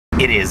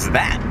It is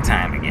that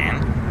time again.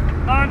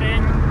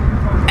 Morning.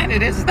 And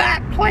it is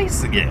that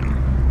place again.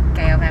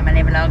 Okay, over my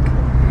vlog.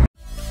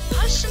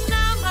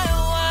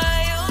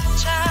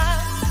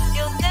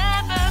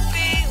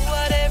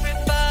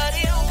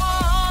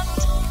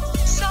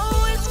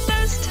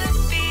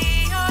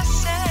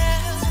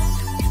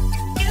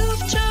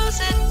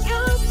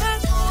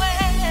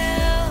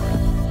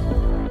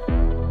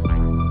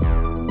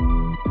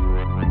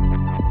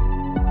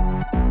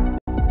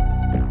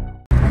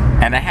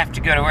 And I have to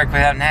go to work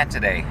without Nat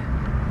today.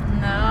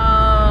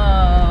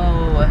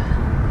 No.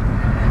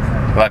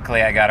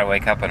 Luckily, I got to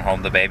wake up and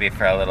hold the baby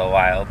for a little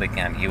while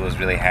because he was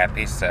really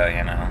happy, so,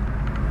 you know,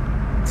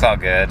 it's all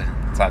good.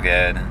 It's all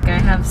good. I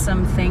have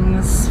some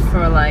things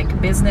for like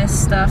business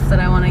stuff that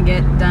I want to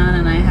get done,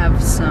 and I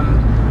have some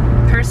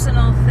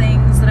personal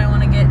things that I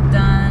want to get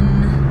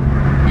done,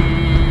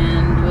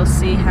 and we'll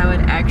see how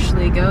it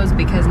actually goes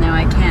because now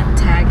I can't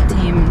tag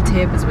team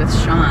Tibs with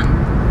Sean.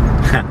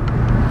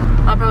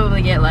 I'll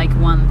probably get like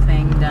one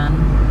thing done.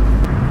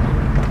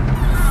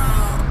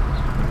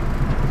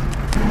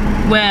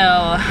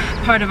 Well,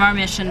 part of our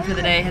mission for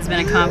the day has been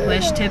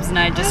accomplished. Tibs and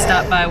I just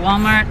stopped by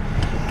Walmart,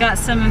 got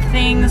some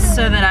things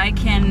so that I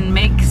can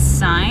make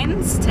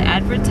signs to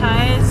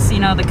advertise, you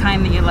know, the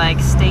kind that you like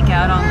stake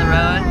out on the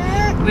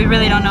road. We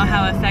really don't know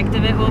how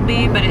effective it will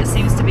be, but it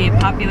seems to be a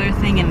popular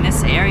thing in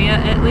this area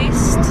at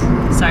least.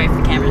 Sorry if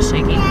the camera's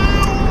shaky.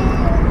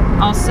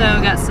 Also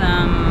got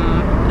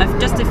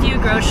just a few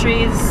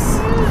groceries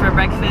for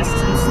breakfast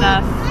and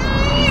stuff.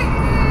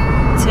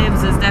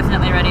 Tibs is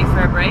definitely ready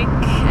for a break,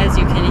 as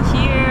you can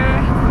hear.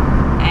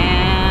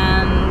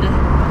 And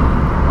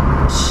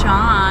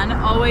Sean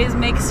always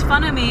makes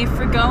fun of me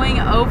for going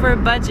over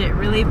budget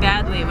really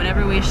badly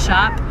whenever we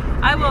shop.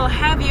 I will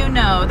have you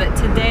know that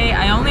today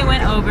I only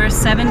went over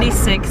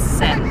 76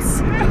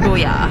 cents.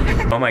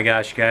 Booyah. Oh my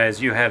gosh,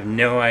 guys, you have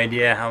no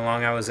idea how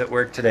long I was at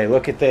work today.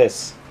 Look at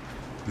this.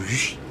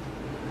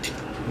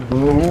 1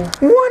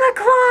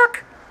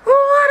 o'clock! 1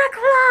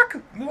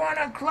 o'clock! 1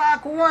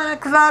 o'clock! 1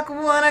 o'clock!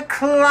 1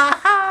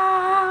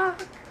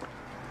 o'clock!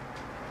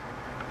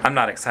 I'm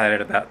not excited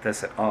about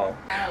this at all.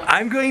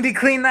 I'm going to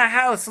clean the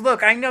house.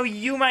 Look, I know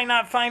you might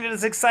not find it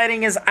as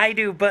exciting as I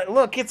do, but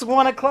look, it's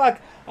 1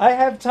 o'clock. I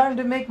have time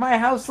to make my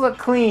house look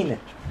clean.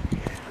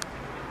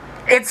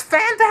 It's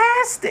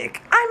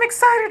fantastic! I'm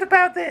excited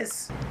about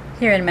this!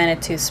 Here in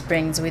Manitou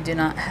Springs, we do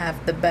not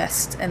have the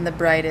best and the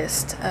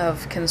brightest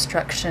of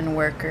construction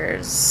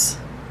workers.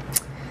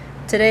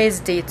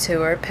 Today's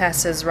detour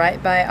passes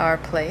right by our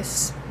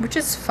place, which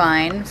is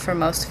fine for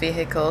most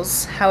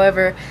vehicles.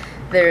 However,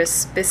 there is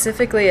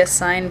specifically a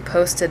sign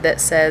posted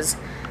that says,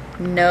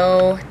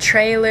 "No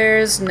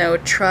trailers, no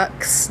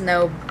trucks,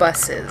 no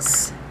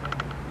buses."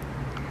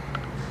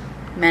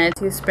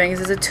 Manitou Springs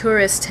is a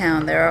tourist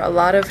town. There are a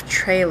lot of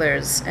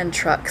trailers and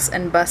trucks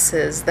and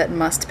buses that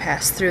must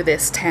pass through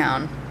this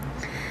town.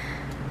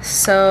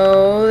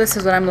 So this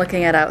is what I'm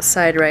looking at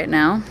outside right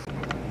now.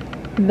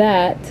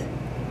 That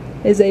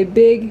is a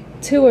big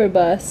tour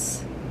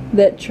bus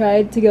that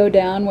tried to go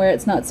down where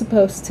it's not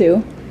supposed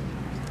to.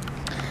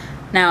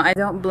 Now, I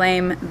don't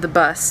blame the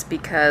bus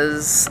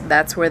because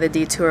that's where the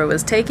detour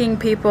was taking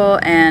people,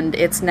 and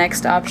its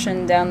next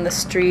option down the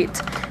street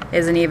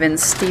is an even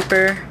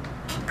steeper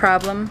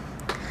problem.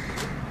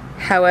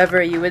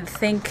 However, you would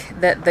think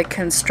that the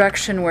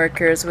construction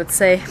workers would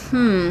say,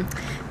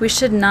 we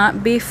should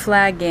not be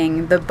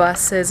flagging the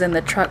buses and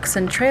the trucks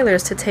and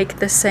trailers to take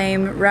the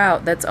same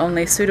route that's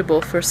only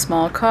suitable for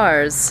small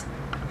cars.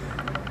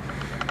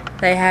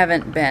 They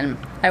haven't been.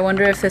 I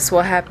wonder if this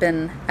will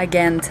happen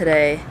again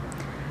today.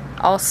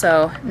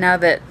 Also, now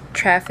that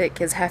traffic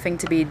is having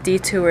to be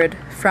detoured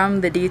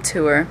from the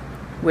detour,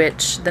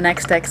 which the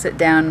next exit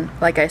down,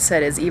 like I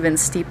said, is even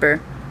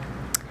steeper,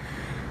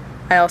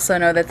 I also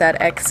know that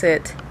that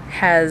exit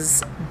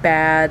has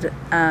bad,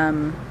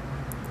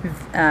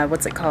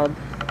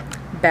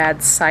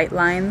 bad sight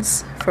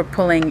lines for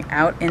pulling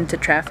out into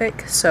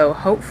traffic, so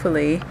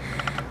hopefully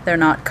they're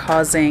not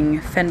causing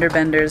fender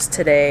benders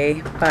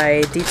today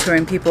by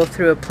detouring people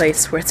through a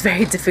place where it's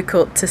very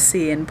difficult to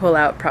see and pull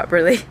out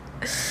properly.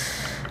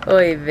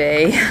 Oy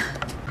vey.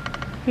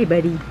 Hey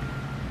buddy.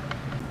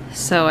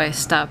 So I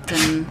stopped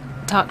and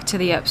talked to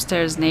the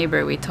upstairs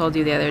neighbor. We told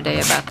you the other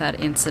day about that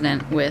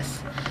incident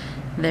with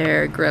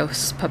their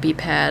gross puppy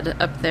pad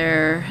up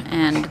there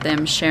and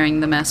them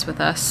sharing the mess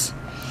with us.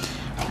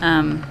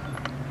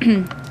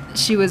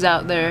 She was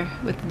out there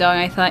with the dog.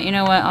 I thought, you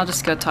know what, I'll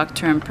just go talk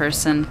to her in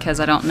person because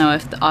I don't know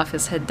if the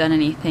office had done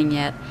anything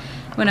yet.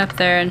 Went up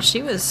there and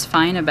she was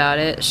fine about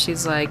it.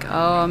 She's like,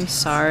 oh, I'm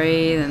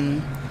sorry,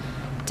 and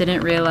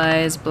didn't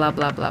realize blah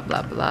blah blah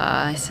blah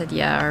blah. I said,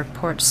 yeah, our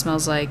porch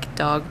smells like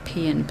dog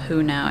pee and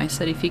poo now. I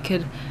said, if you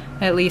could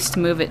at least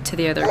move it to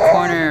the other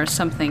corner or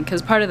something,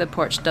 because part of the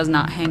porch does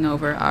not hang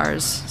over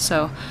ours.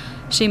 So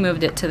she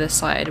moved it to the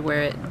side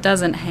where it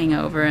doesn't hang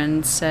over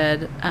and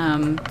said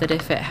that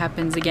if it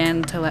happens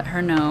again to let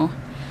her know.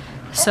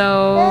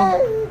 So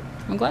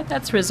I'm glad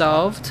that's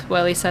resolved.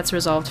 Well, at least that's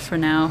resolved for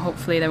now.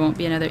 Hopefully there won't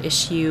be another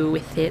issue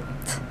with it.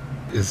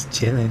 Just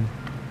chilling.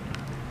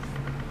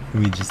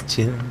 We just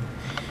chilling.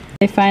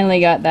 They finally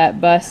got that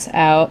bus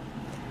out.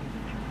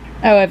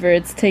 However,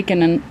 it's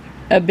taken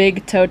a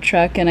big tow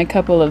truck and a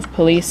couple of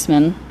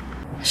policemen.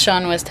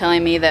 Sean was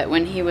telling me that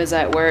when he was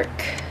at work,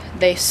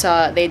 they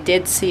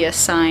did see a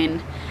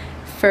sign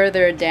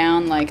further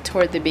down, like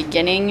toward the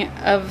beginning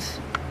of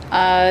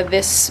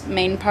this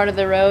main part of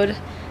the road,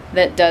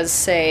 that does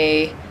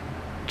say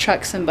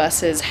trucks and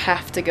buses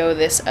have to go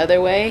this other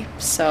way.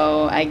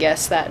 So I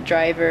guess that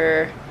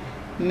driver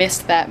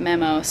missed that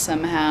memo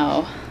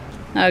somehow.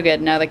 Oh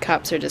good, now the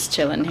cops are just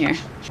chilling here.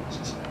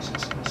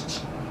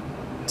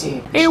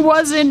 It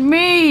wasn't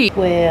me!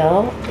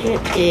 Well,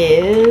 it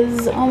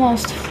is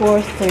almost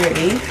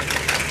 4:30.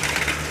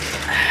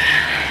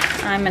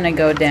 I'm gonna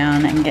go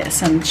down and get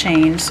some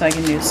change so I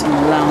can do some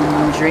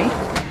laundry.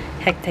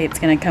 Hectate's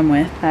gonna come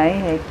with. Hi,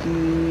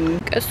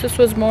 Hecky. Guess this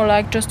was more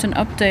like just an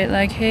update,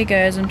 like, hey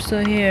guys, I'm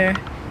still here.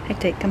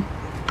 Hectate, come.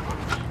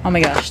 Oh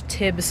my gosh,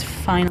 Tibs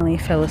finally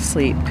fell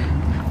asleep.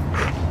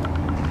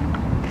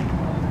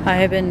 I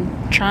have been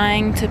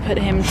trying to put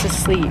him to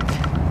sleep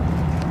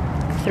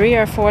 3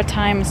 or 4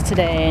 times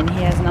today, and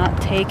he has not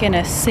taken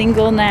a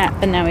single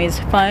nap, and now he's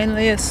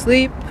finally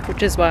asleep,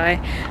 which is why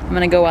I'm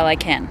gonna go while I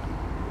can.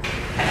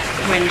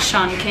 When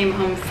Sean came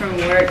home from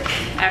work,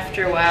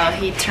 after a while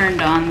he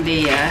turned on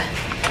the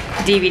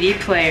DVD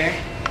player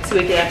so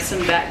we could have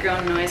some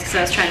background noise, because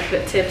I was trying to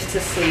put Tibs to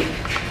sleep,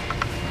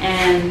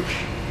 and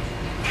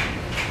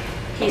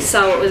he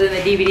saw what was in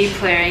the DVD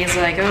player and he's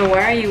like, oh,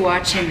 why are you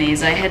watching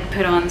these? I had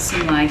put on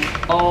some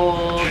like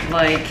old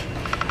like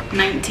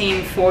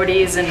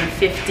 1940s and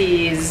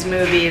 50s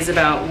movies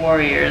about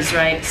warriors,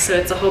 right? So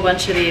it's a whole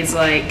bunch of these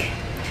like,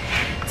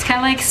 it's kind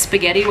of like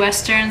spaghetti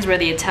westerns where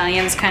the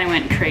Italians kind of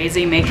went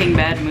crazy making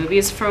bad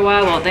movies for a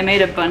while. Well, they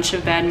made a bunch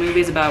of bad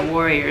movies about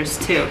warriors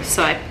too.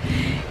 So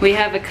we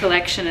have a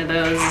collection of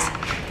those,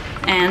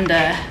 and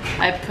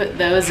I put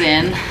those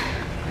in,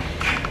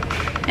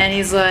 and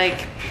he's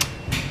like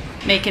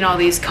making all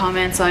these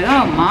comments like,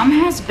 oh, mom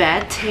has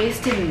bad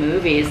taste in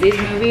movies. These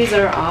movies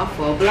are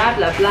awful, blah,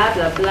 blah, blah,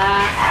 blah,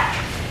 blah.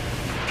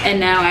 And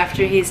now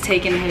after he's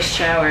taken his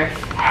shower,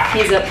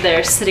 he's up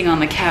there sitting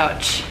on the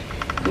couch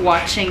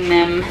watching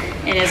them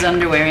in his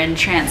underwear in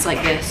trance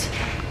like this.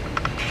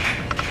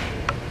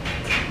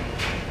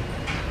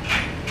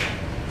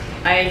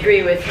 I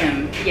agree with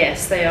him.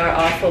 Yes, they are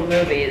awful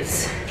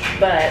movies,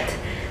 but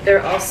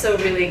they're also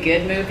really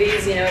good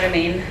movies, you know what I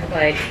mean?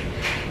 Like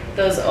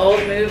those old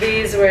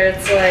movies where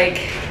it's like,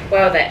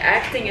 wow, the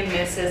acting in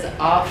this is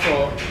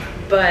awful,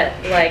 but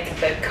like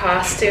the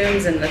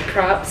costumes and the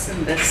props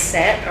and the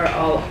set are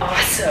all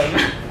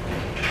awesome.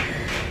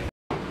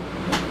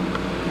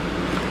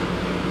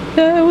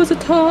 There was a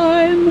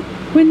time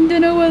when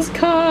dinner was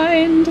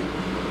kind,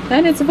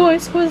 and its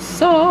voice was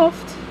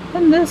soft,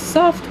 and the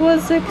soft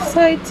was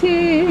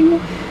exciting.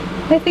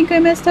 I think I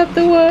messed up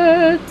the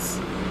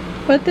words,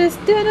 but this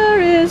dinner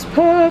is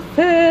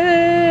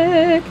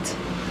perfect.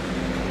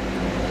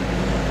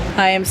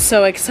 I am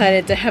so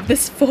excited to have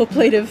this full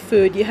plate of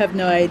food, you have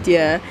no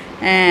idea.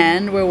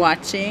 And we're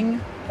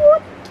watching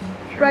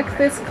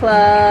Breakfast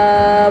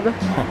Club.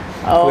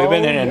 Oh, we've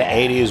been in an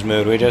 80s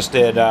mood. We just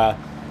did,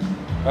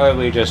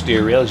 we just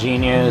do Real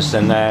Genius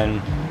and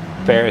then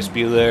Ferris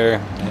Bueller.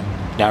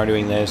 And now we're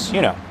doing this,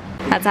 you know.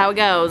 That's how it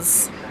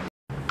goes.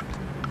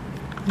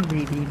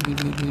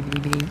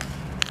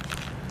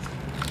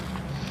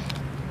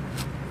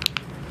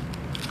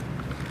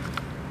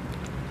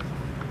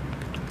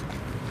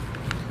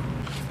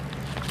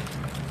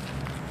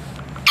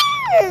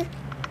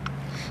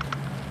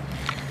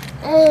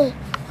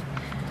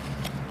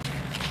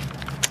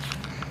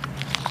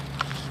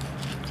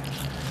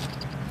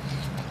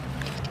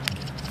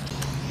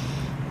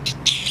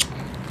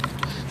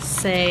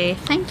 Say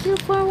thank you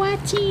for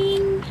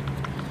watching.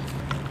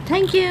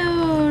 Thank you,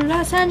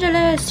 Los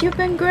Angeles. You've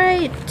been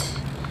great.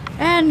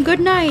 And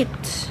good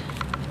night.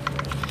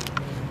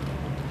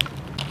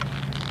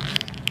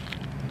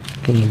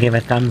 Can you give a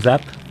thumbs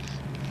up?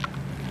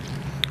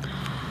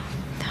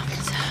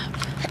 Thumbs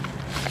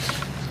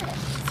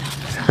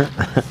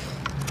up.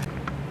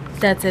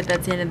 That's it.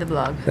 That's the end of the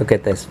vlog. Look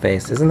at this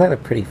face. Isn't that a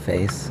pretty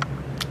face?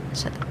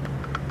 Shut up.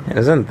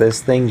 Isn't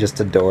this thing just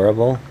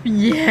adorable?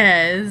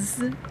 Yes.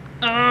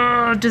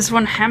 Oh, just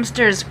one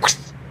hamster.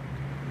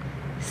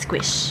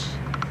 Squish.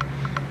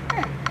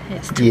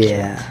 It's too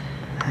cute.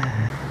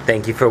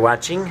 Thank you for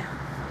watching.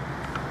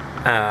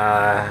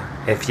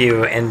 If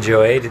you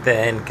enjoyed,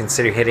 then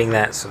consider hitting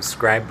that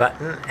subscribe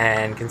button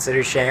and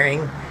consider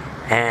sharing.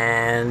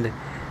 And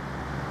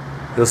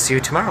we'll see you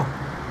tomorrow.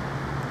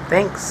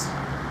 Thanks.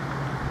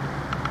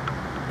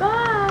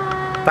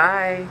 Bye.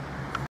 Bye.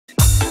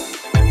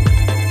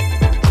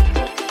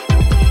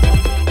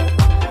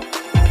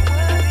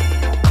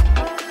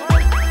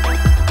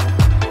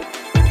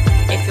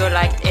 If you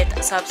liked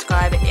it,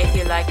 subscribe. If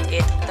you liked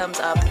it, thumbs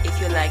up. If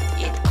you liked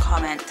it,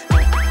 comment.